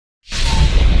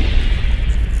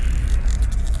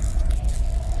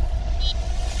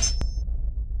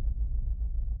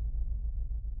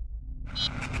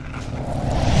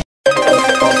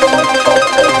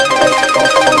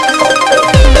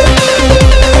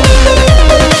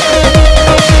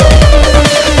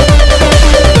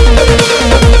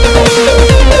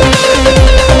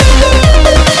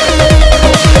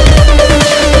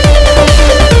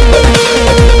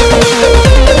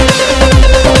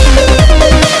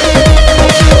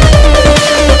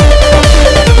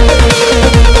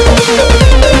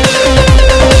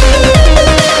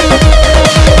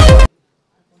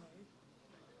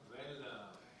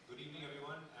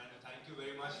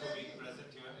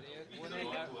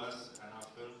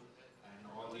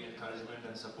encouragement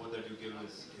and support that you give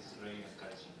is very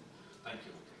encouraging. Thank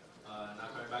you. Now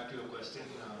coming back to your question,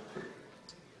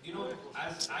 you know,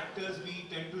 as actors we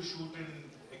tend to shoot in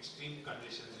extreme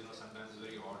conditions. You know, sometimes it's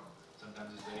very hot,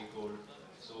 sometimes it's very cold.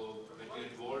 So when we're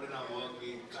involved in our work,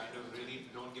 we kind of really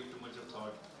don't give too much of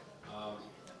thought.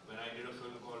 When I did a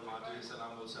film called Madhuri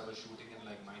Salam, also I was shooting in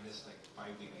like minus like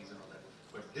 5 degrees and all that.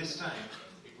 But this time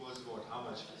it was what? How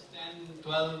much? 10,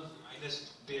 12,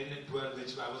 minus 10 and 12,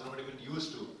 which I was not even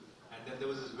used to. And then there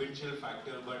was this wind chill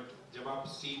factor. But जब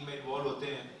आप scene में involve होते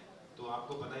हैं, तो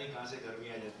आपको पता नहीं कहाँ से गर्मी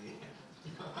आ जाती है.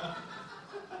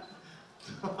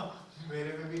 तो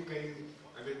मेरे में भी कई,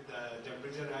 I mean,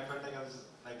 temperature, I felt like I was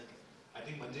like, I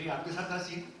think Manjari आपके साथ था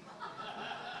scene.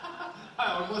 I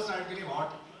almost started getting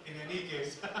hot in any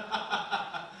case.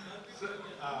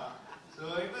 So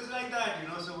it was like that, you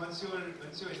know. So once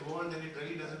you're involved, then it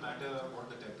really doesn't matter what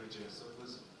the temperature is. So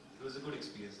it was a good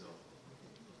experience though.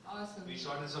 Awesome. We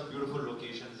shot in some beautiful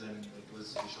locations, and we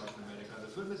shot in America.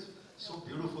 The film is so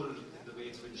beautiful in the way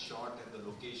it's been shot, and the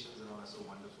locations and all are so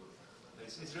wonderful.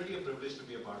 It's really a privilege to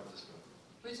be a part of this film.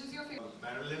 Which is your favorite?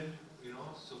 Maryland, you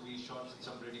know. So we shot in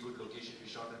some really good locations. We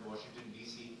shot in Washington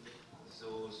D.C.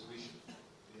 So we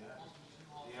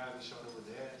we shot over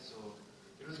there. So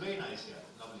it was very nice. Yeah,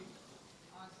 lovely.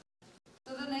 Awesome.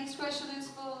 So the next question is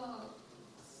for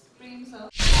Prem sir.